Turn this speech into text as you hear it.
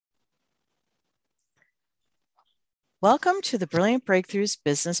Welcome to the Brilliant Breakthroughs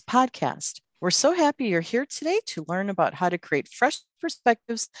Business Podcast. We're so happy you're here today to learn about how to create fresh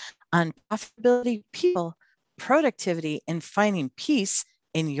perspectives on profitability, people, productivity, and finding peace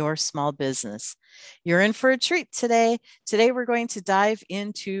in your small business. You're in for a treat today. Today, we're going to dive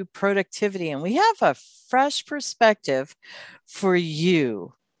into productivity, and we have a fresh perspective for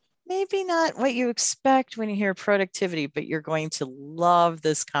you. Maybe not what you expect when you hear productivity, but you're going to love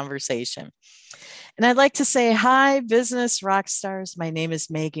this conversation. And I'd like to say hi, business rock stars. My name is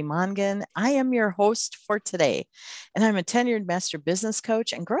Maggie Mongan. I am your host for today, and I'm a tenured master business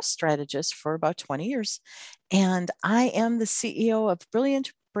coach and growth strategist for about 20 years. And I am the CEO of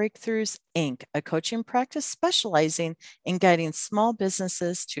Brilliant Breakthroughs Inc., a coaching practice specializing in guiding small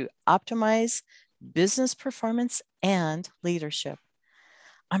businesses to optimize business performance and leadership.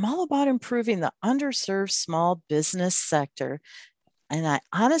 I'm all about improving the underserved small business sector, and I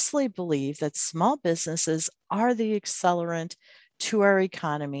honestly believe that small businesses are the accelerant to our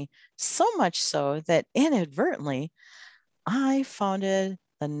economy, so much so that inadvertently, I founded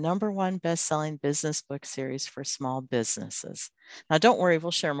the #1 best-selling business book series for small businesses. Now, don't worry,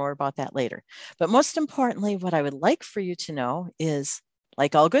 we'll share more about that later. But most importantly, what I would like for you to know is,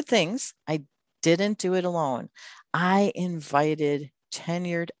 like all good things, I didn't do it alone. I invited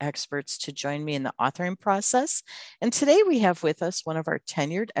tenured experts to join me in the authoring process. And today we have with us one of our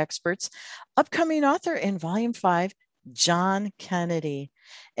tenured experts, upcoming author in Volume 5, John Kennedy.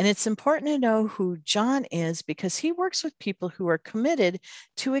 And it's important to know who John is because he works with people who are committed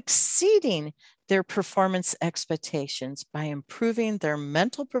to exceeding their performance expectations by improving their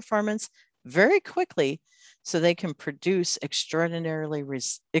mental performance very quickly so they can produce extraordinary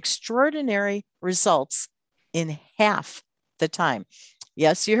results in half the time.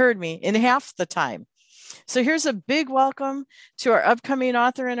 Yes, you heard me, in half the time. So here's a big welcome to our upcoming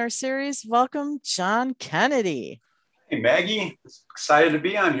author in our series. Welcome, John Kennedy. Hey, Maggie, excited to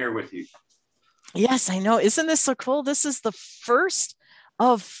be on here with you. Yes, I know. Isn't this so cool? This is the first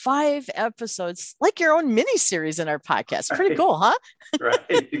of 5 episodes, like your own mini series in our podcast. Pretty cool, huh?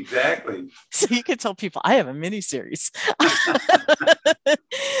 Right, exactly. So you can tell people I have a mini series. That's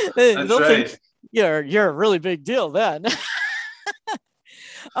right. Think you're a really big deal then.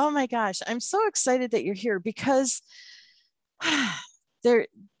 Oh my gosh, I'm so excited that you're here because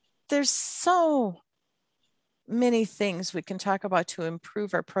there's so many things we can talk about to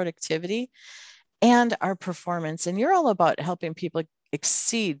improve our productivity and our performance. And you're all about helping people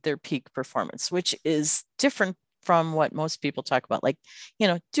exceed their peak performance, which is different from what most people talk about. Like,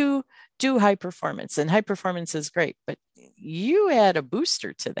 do high performance, and high performance is great, but you add a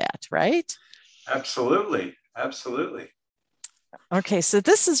booster to that, right? Absolutely. Absolutely. Okay, so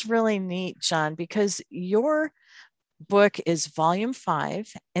this is really neat, John, because your book is Volume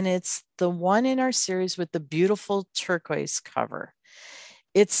 5, and it's the one in our series with the beautiful turquoise cover.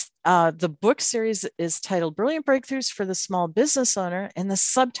 It's the book series is titled Brilliant Breakthroughs for the Small Business Owner, and the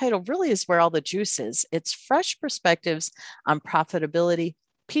subtitle really is where all the juice is. It's fresh perspectives on profitability,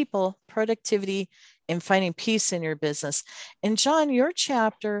 people, productivity, and finding peace in your business. And John, your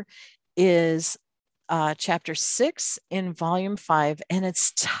chapter is chapter 6 in Volume 5, and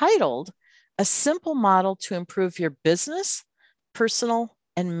it's titled A Simple Model to Improve Your Business, Personal,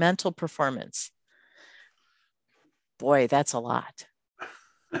 and Mental Performance. Boy, that's a lot.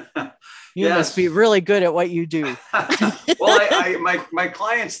 You must be really good at what you do. Well, my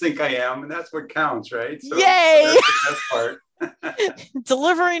clients think I am, and that's what counts, right? So yay! That's the best part.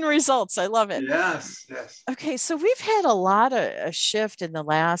 Delivering results. I love it. Yes. Okay, so we've had a lot of a shift in the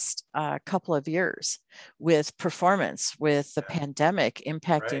last couple of years with performance, with the pandemic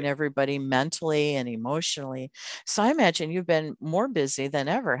impacting everybody mentally and emotionally. So I imagine you've been more busy than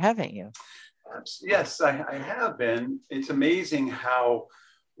ever, haven't you? Yes, I have been. It's amazing how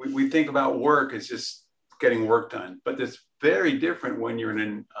we think about work as just getting work done, but it's very different when you're in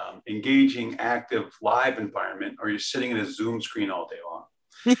an engaging, active, live environment, or you're sitting in a Zoom screen all day long.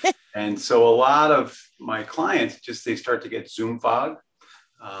 And so a lot of my clients they start to get Zoom fog.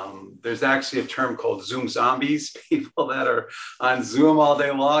 There's actually a term called Zoom zombies, people that are on Zoom all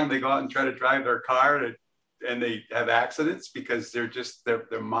day long. They go out and try to drive their car and they have accidents because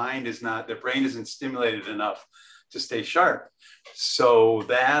their mind is not, their brain isn't stimulated enough to stay sharp. So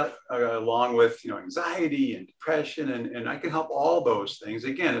that along with, anxiety and depression, and I can help all those things.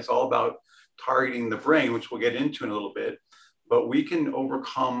 Again, it's all about targeting the brain, which we'll get into in a little bit, but we can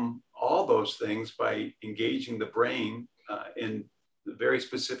overcome all those things by engaging the brain in a very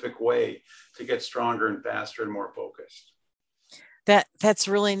specific way to get stronger and faster and more focused. That's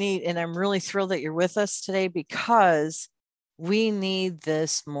really neat. And I'm really thrilled that you're with us today because we need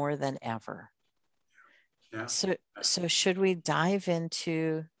this more than ever. Yeah. So should we dive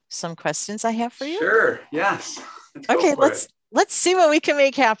into some questions I have for you? Sure. Yes. Let's go Okay, for it. let's see what we can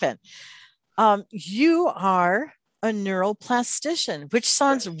make happen. You are a neuroplastician, which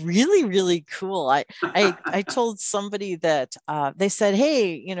sounds really, really cool. I told somebody that they said,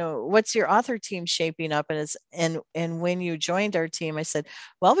 "Hey, what's your author team shaping up?" And when you joined our team, I said,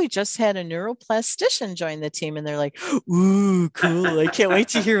 "Well, we just had a neuroplastician join the team," and they're like, "Ooh, cool! I can't wait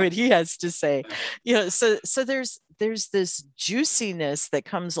to hear what he has to say." So there's this juiciness that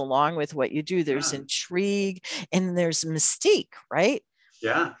comes along with what you do. There's intrigue and there's mystique, right?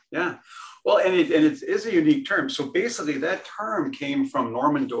 Yeah, yeah. Well, and it is a unique term. So basically, that term came from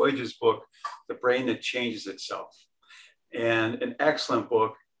Norman Doidge's book, The Brain That Changes Itself, and an excellent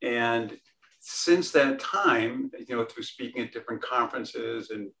book. And since that time, through speaking at different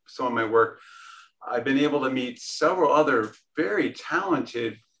conferences and some of my work, I've been able to meet several other very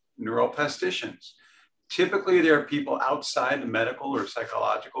talented neuroplasticians. Typically, there are people outside the medical or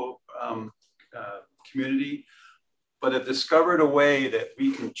psychological community, but have discovered a way that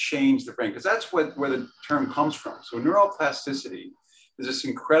we can change the brain, because that's where the term comes from. So neuroplasticity is this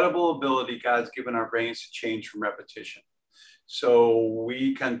incredible ability God's given our brains to change from repetition. So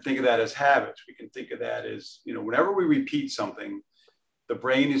we can think of that as habits. We can think of that as, whenever we repeat something, the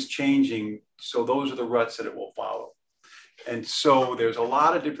brain is changing. So those are the ruts that it will follow. And so there's a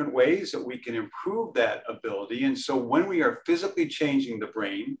lot of different ways that we can improve that ability. And so when we are physically changing the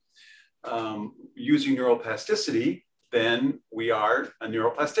brain using neuroplasticity, then we are a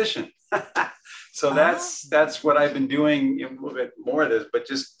neuroplastician. So that's what I've been doing, a little bit more of this, but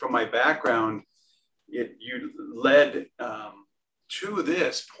just from my background, you led to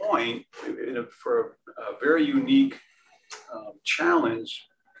this point for a very unique challenge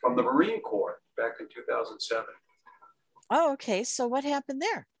from the Marine Corps back in 2007. Oh, okay. So what happened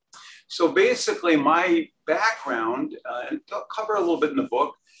there? So basically my background, and I'll cover a little bit in the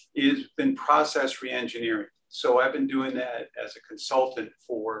book, is been process reengineering. So I've been doing that as a consultant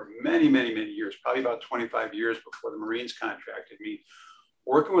for many, many, many years, probably about 25 years before the Marines contracted me,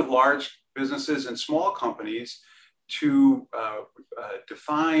 working with large businesses and small companies to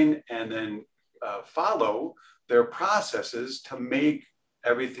define and then follow their processes to make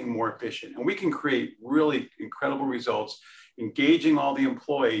everything more efficient. And we can create really incredible results, engaging all the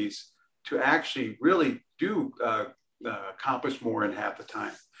employees to actually really do accomplish more in half the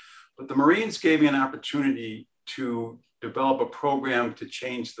time. But the Marines gave me an opportunity to develop a program to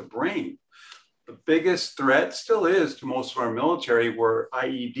change the brain. The biggest threat still is to most of our military were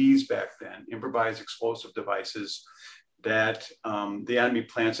IEDs back then, improvised explosive devices that the enemy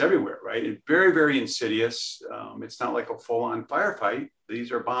plants everywhere, right? And very, very insidious. It's not like a full-on firefight.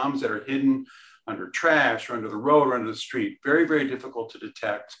 These are bombs that are hidden under trash or under the road or under the street. Very, very difficult to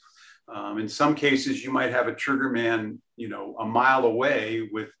detect. In some cases, you might have a trigger man, a mile away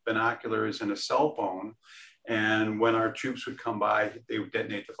with binoculars and a cell phone. And when our troops would come by, they would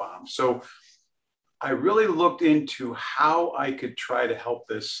detonate the bomb. So I really looked into how I could try to help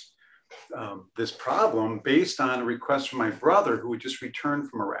this problem based on a request from my brother, who had just returned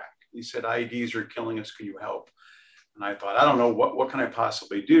from Iraq. He said, IEDs are killing us, can you help? And I thought, I don't know, what can I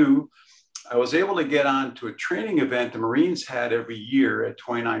possibly do? I was able to get on to a training event the Marines had every year at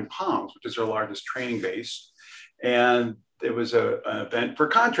 29 Palms, which is our largest training base. And it was an event for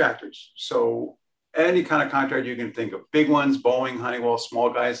contractors. So any kind of contractor you can think of, big ones, Boeing, Honeywell,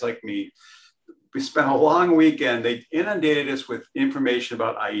 small guys like me. We spent a long weekend. They inundated us with information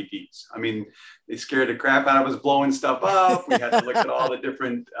about IEDs. I mean, they scared the crap out of us blowing stuff up. We had to look at all the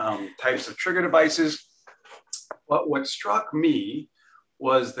different types of trigger devices. But what struck me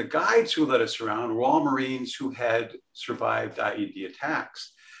was the guides who led us around were all Marines who had survived IED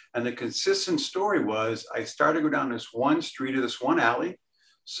attacks. And the consistent story was, I started to go down this one street or this one alley.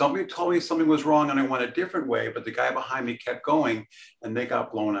 Somebody told me something was wrong and I went a different way, but the guy behind me kept going and they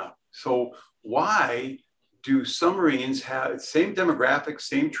got blown up. So why do some Marines have the same demographics,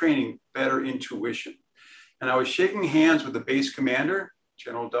 same training, better intuition? And I was shaking hands with the base commander,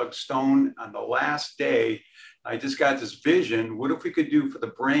 General Doug Stone, on the last day. I just got this vision. What if we could do for the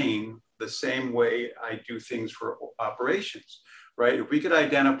brain the same way I do things for operations, right? If we could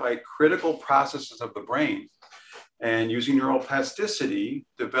identify critical processes of the brain and using neuroplasticity,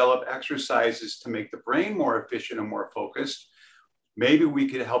 develop exercises to make the brain more efficient and more focused, maybe we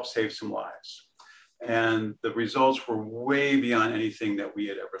could help save some lives. And the results were way beyond anything that we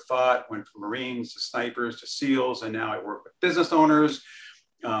had ever thought. Went from Marines to snipers to SEALs, and now I work with business owners,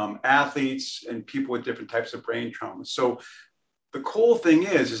 athletes, and people with different types of brain traumas. So the cool thing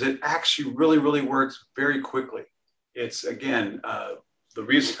is it actually really, really works very quickly. It's, again, the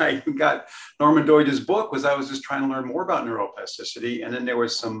reason I got Norman Doidge's book was I was just trying to learn more about neuroplasticity. And then there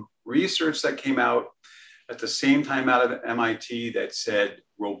was some research that came out at the same time out of MIT that said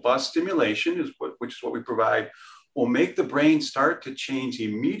robust stimulation, which is what we provide, will make the brain start to change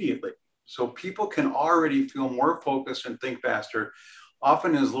immediately. So people can already feel more focused and think faster,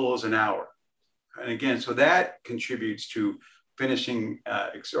 often as little as an hour. And again, so that contributes to finishing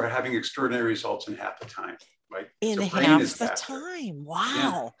or having extraordinary results in half the time. Right? In so half the time.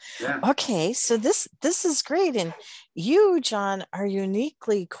 Wow. Yeah. Okay. So this is great. And you, John, are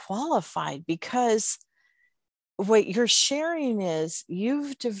uniquely qualified because what you're sharing is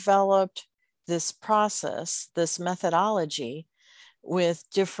you've developed this process, this methodology with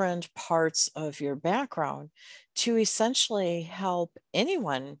different parts of your background to essentially help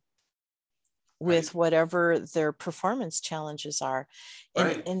anyone with whatever their performance challenges are.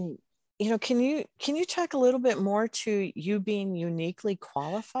 And can you talk a little bit more to you being uniquely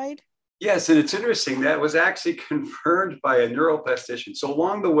qualified? Yes, and it's interesting. That was actually confirmed by a neuroplastician. So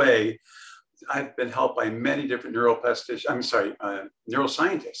along the way, I've been helped by many different neuroscientists.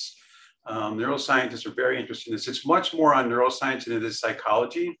 Neuroscientists are very interested in this. It's much more on neuroscience than it is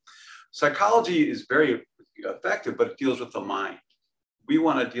psychology. Psychology is very effective, but it deals with the mind. We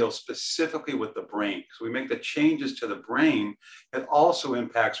want to deal specifically with the brain. So we make the changes to the brain that also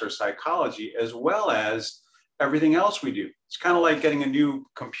impacts our psychology as well as everything else we do. It's kind of like getting a new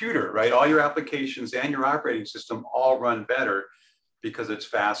computer, right? All your applications and your operating system all run better because it's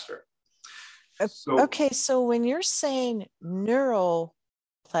faster. So when you're saying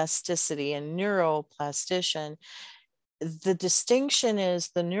neuroplasticity and neuroplastician, the distinction is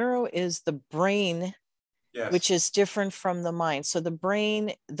the neuro is the brain. Yes. Which is different from the mind. So the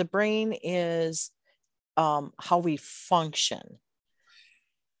brain is how we function.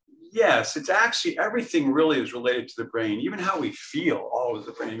 Yes, it's actually everything really is related to the brain, even how we feel, all of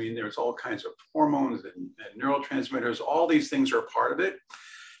the brain. I mean, there's all kinds of hormones and neurotransmitters, all these things are a part of it.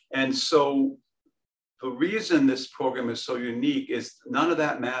 And so the reason this program is so unique is none of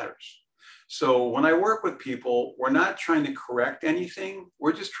that matters. So when I work with people, we're not trying to correct anything.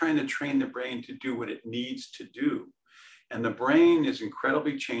 We're just trying to train the brain to do what it needs to do. And the brain is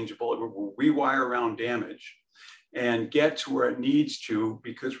incredibly changeable. It will rewire around damage and get to where it needs to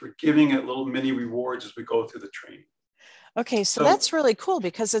because we're giving it little mini rewards as we go through the training. Okay, so that's really cool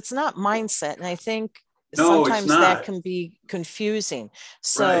because it's not mindset. And I think sometimes that can be confusing.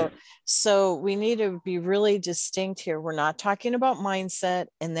 So we need to be really distinct here. We're not talking about mindset,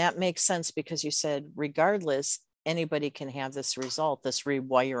 and that makes sense because you said regardless, anybody can have this result, this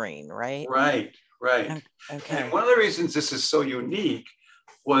rewiring, right? Right. Okay. And one of the reasons this is so unique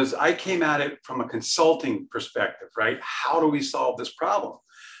was I came at it from a consulting perspective, right? How do we solve this problem?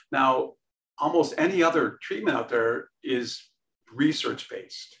 Now, almost any other treatment out there is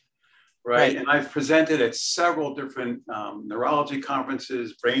research-based. Right. And I've presented at several different neurology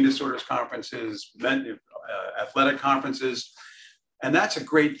conferences, brain disorders conferences, athletic conferences. And that's a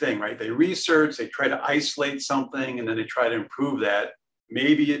great thing, right? They research, they try to isolate something, and then they try to improve that.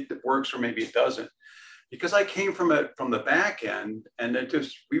 Maybe it works or maybe it doesn't. Because I came from the back end, and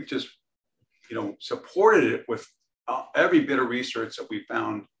we've just supported it with every bit of research that we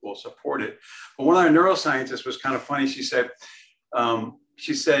found will support it. But one of our neuroscientists was kind of funny. She said,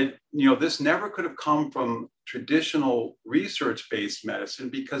 this never could have come from traditional research-based medicine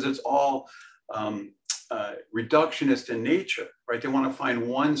because it's all reductionist in nature, right? They want to find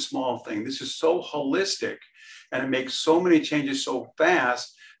one small thing. This is so holistic and it makes so many changes so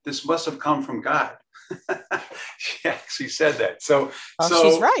fast. This must have come from God. She actually said that. So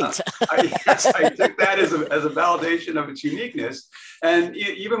she's right. I took that as a validation of its uniqueness. And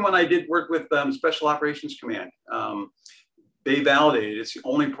even when I did work with Special Operations Command, they validated it's the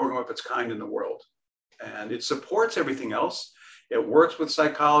only program of its kind in the world. And it supports everything else. It works with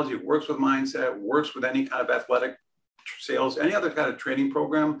psychology, it works with mindset, it works with any kind of athletic sales, any other kind of training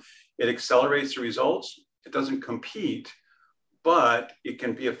program. It accelerates the results. It doesn't compete, but it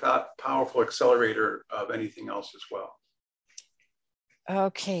can be a powerful accelerator of anything else as well.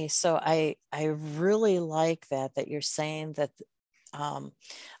 Okay, so I really like that you're saying that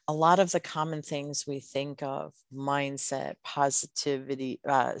a lot of the common things we think of, mindset, positivity,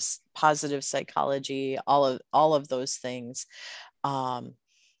 positive psychology, all of those things,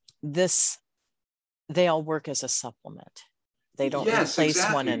 they all work as a supplement. They don't replace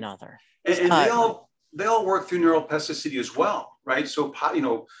one another. And they all work through neuroplasticity as well, right? So,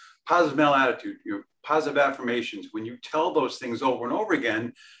 positive mental attitude, positive affirmations, when you tell those things over and over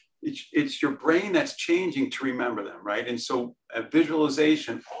again, it's your brain that's changing to remember them, right? And so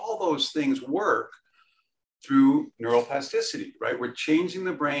visualization, all those things work, through neuroplasticity, right? We're changing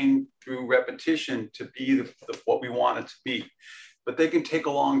the brain through repetition to be what we want it to be, but they can take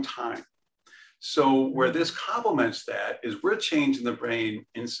a long time. So where this complements that is we're changing the brain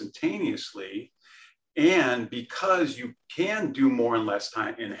instantaneously. And because you can do more in less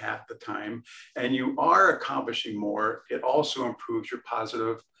time, in half the time, and you are accomplishing more, it also improves your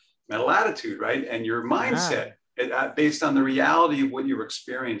positive mental attitude, right? And your mindset based on the reality of what you're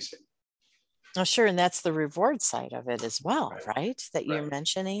experiencing. Oh, sure. And that's the reward side of it as well, right? That you're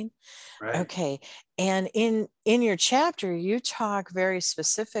mentioning. Right. Okay. And in your chapter, you talk very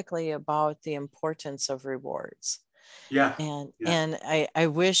specifically about the importance of rewards. Yeah. And I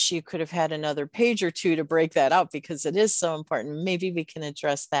wish you could have had another page or two to break that out, because it is so important. Maybe we can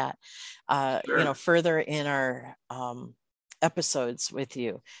address that, further in our episodes with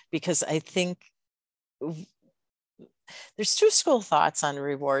you, because I think there's two school of thoughts on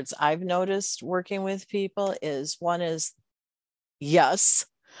rewards. I've noticed working with people is one is, yes,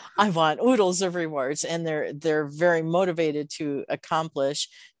 I want oodles of rewards, and they're very motivated to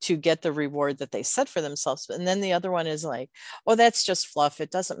get the reward that they set for themselves. And then the other one is like, oh, that's just fluff.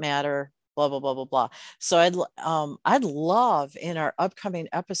 It doesn't matter, blah, blah, blah, blah, blah. So I'd love in our upcoming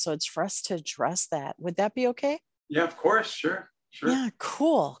episodes for us to address that. Would that be okay? Yeah, of course. Sure. Yeah,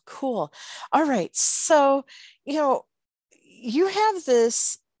 cool. All right. So, you have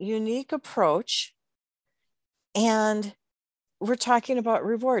this unique approach, and we're talking about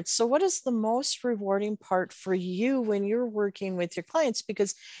rewards. So what is the most rewarding part for you when you're working with your clients?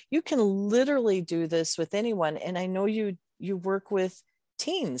 Because you can literally do this with anyone. And I know you work with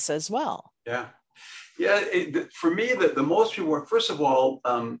teens as well. Yeah. Yeah. For me, the most reward, first of all,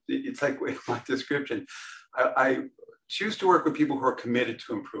 it's like my description. I choose to work with people who are committed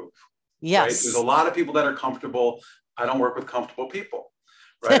to improve. Yes. Right? There's a lot of people that are comfortable. I don't work with comfortable people,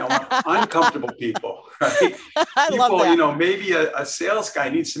 right? I want uncomfortable people, right? I love that. Maybe a sales guy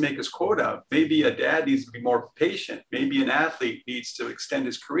needs to make his quota. Maybe a dad needs to be more patient. Maybe an athlete needs to extend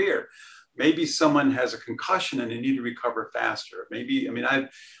his career. Maybe someone has a concussion and they need to recover faster.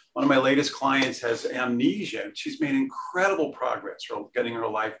 One of my latest clients has amnesia, and she's made incredible progress for getting her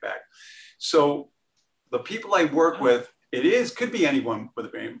life back. So the people I work with, could be anyone with a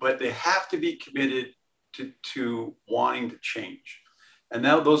brain, but they have to be committed to wanting to change. And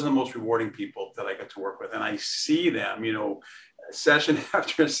now those are the most rewarding people that I get to work with. And I see them, session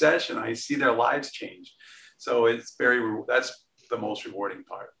after session, I see their lives change. So that's the most rewarding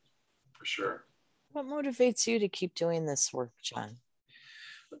part, for sure. What motivates you to keep doing this work, John?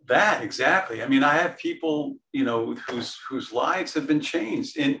 That exactly. I have people, whose lives have been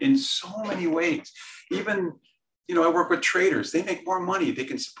changed in so many ways. Even, I work with traders. They make more money. They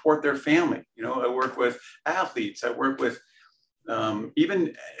can support their family. I work with athletes. I work with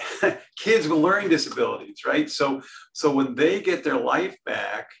even kids with learning disabilities, right? So when they get their life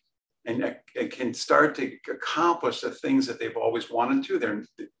back and can start to accomplish the things that they've always wanted to,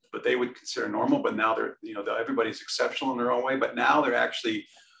 but they would consider normal, but now everybody's exceptional in their own way, but now they're actually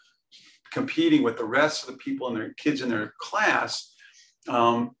competing with the rest of the people and their kids in their class.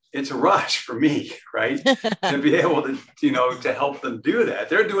 It's a rush for me, right? To be able to, to help them do that.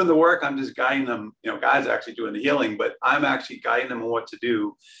 They're doing the work. I'm just guiding them. God's actually doing the healing, but I'm actually guiding them on what to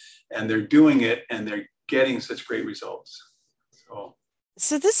do, and they're doing it, and they're getting such great results.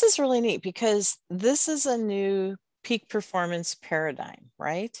 So this is really neat, because this is a new peak performance paradigm,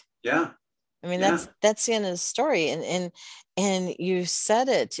 right? Yeah. That's the end of the story. And you said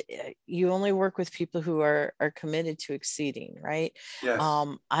it, you only work with people who are committed to exceeding, right? Yes.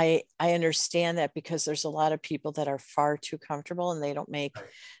 I understand that, because there's a lot of people that are far too comfortable and they don't make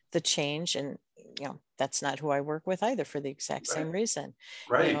the change. And, that's not who I work with either, for the exact same reason.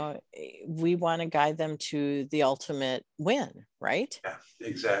 Right. We want to guide them to the ultimate win, right? Yeah,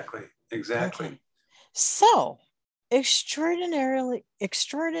 exactly. Okay. So extraordinary,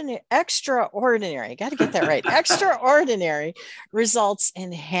 got to get that right. Extraordinary results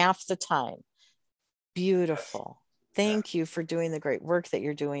in half the time. Beautiful. Thank you for doing the great work that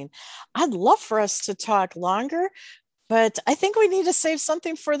you're doing. I'd love for us to talk longer, but I think we need to save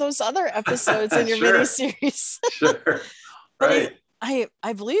something for those other episodes in your mini series. Sure. But I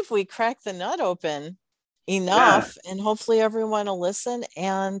believe we cracked the nut open enough, and hopefully everyone will listen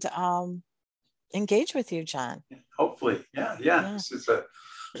and engage with you, John. Hopefully. Yeah.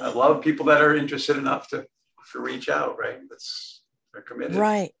 I love people that are interested enough to reach out, right? They're committed.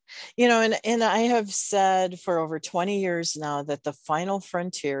 Right. And I have said for over 20 years now that the final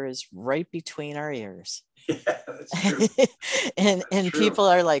frontier is right between our ears. Yeah, That's true. and That's true. people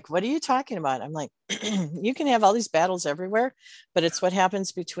are like, what are you talking about? I'm like, you can have all these battles everywhere, but it's what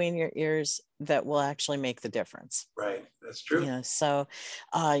happens between your ears that will actually make the difference. Right. That's true. Yeah. So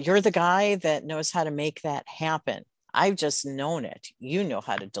you're the guy that knows how to make that happen. I've just known it. You know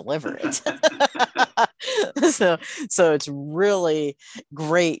how to deliver it. so it's really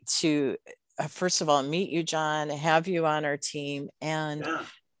great to first of all meet you, John, have you on our team, and Yeah.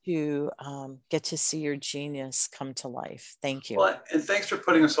 to get to see your genius come to life. Thank you. Well, and thanks for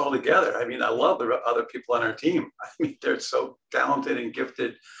putting us all together. I mean, I love the other people on our team. I mean, they're so talented and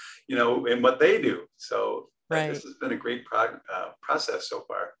gifted, in what they do. So Right. this has been a great process so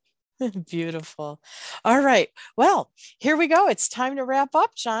far. Beautiful. All right. Well, here we go. It's time to wrap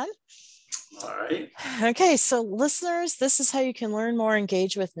up, John. All right. Okay. So, listeners, this is how you can learn more,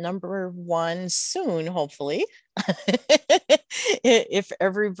 engage with number one soon, hopefully. If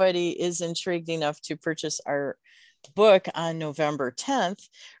everybody is intrigued enough to purchase our book on November 10th,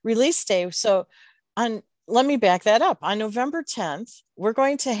 release day. So, let me back that up. On November 10th, we're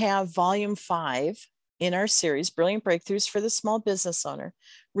going to have volume 5 in our series, Brilliant Breakthroughs for the Small Business Owner,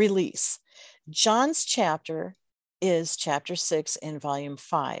 release. John's chapter is chapter 6 in volume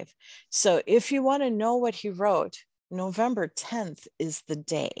 5. So if you want to know what he wrote, November 10th is the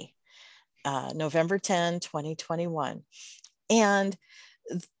day, November 10, 2021. And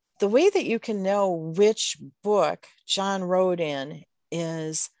the way that you can know which book John wrote in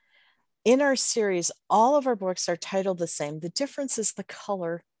is in our series, all of our books are titled the same. The difference is the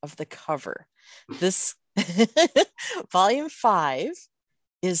color of the cover. This volume 5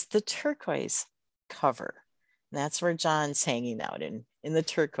 is the turquoise cover. And that's where John's hanging out in the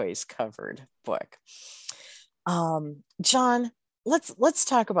turquoise covered book. John, let's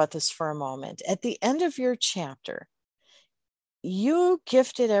talk about this for a moment. At the end of your chapter, you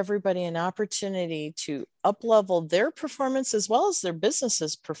gifted everybody an opportunity to up-level their performance as well as their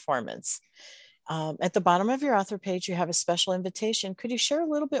business's performance. At the bottom of your author page, you have a special invitation. Could you share a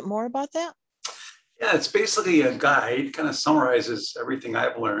little bit more about that? Yeah, it's basically a guide, kind of summarizes everything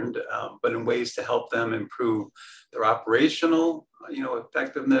I've learned, but in ways to help them improve their operational,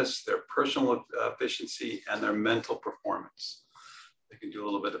 effectiveness, their personal efficiency, and their mental performance. They can do a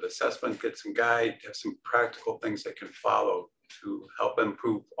little bit of assessment, get some guide, have some practical things they can follow to help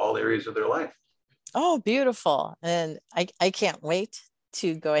improve all areas of their life. Oh, beautiful. And I can't wait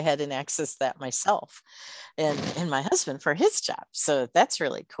to go ahead and access that myself and my husband for his job. So that's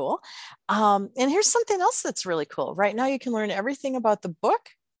really cool. And here's something else that's really cool. Right now, you can learn everything about the book,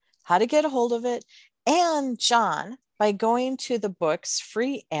 how to get a hold of it, and John by going to the book's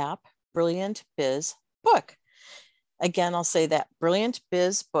free app, Brilliant Biz Book. Again, I'll say that Brilliant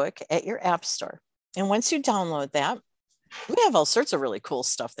Biz Book at your app store. And once you download that, we have all sorts of really cool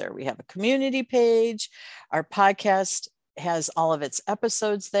stuff there. We have a community page. Our podcast has all of its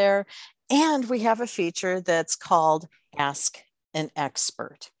episodes there. And we have a feature that's called Ask an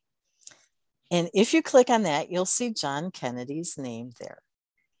Expert. And if you click on that, you'll see John Kennedy's name there.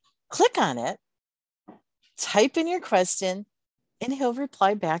 Click on it, type in your question, and he'll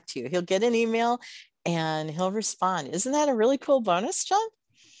reply back to you. He'll get an email and he'll respond. Isn't that a really cool bonus, John?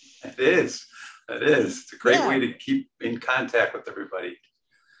 It is. It is. It's a great way to keep in contact with everybody.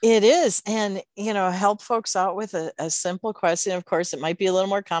 It is. And, help folks out with a simple question. Of course, it might be a little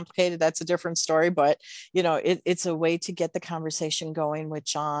more complicated. That's a different story, but, it's a way to get the conversation going with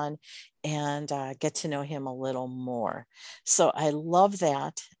John and get to know him a little more. So I love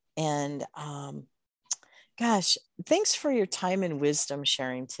that. And gosh, thanks for your time and wisdom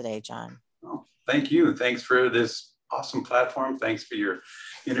sharing today, John. Oh, thank you. Thanks for this awesome platform. Thanks for your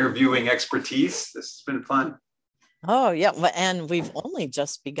interviewing expertise. This has been fun. Oh, yeah. And we've only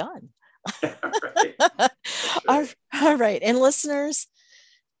just begun. Right. Right. All right. And listeners,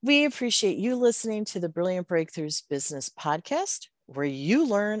 we appreciate you listening to the Brilliant Breakthroughs Business Podcast, where you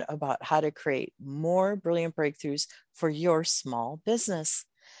learn about how to create more brilliant breakthroughs for your small business.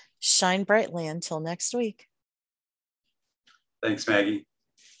 Shine brightly until next week. Thanks, Maggie.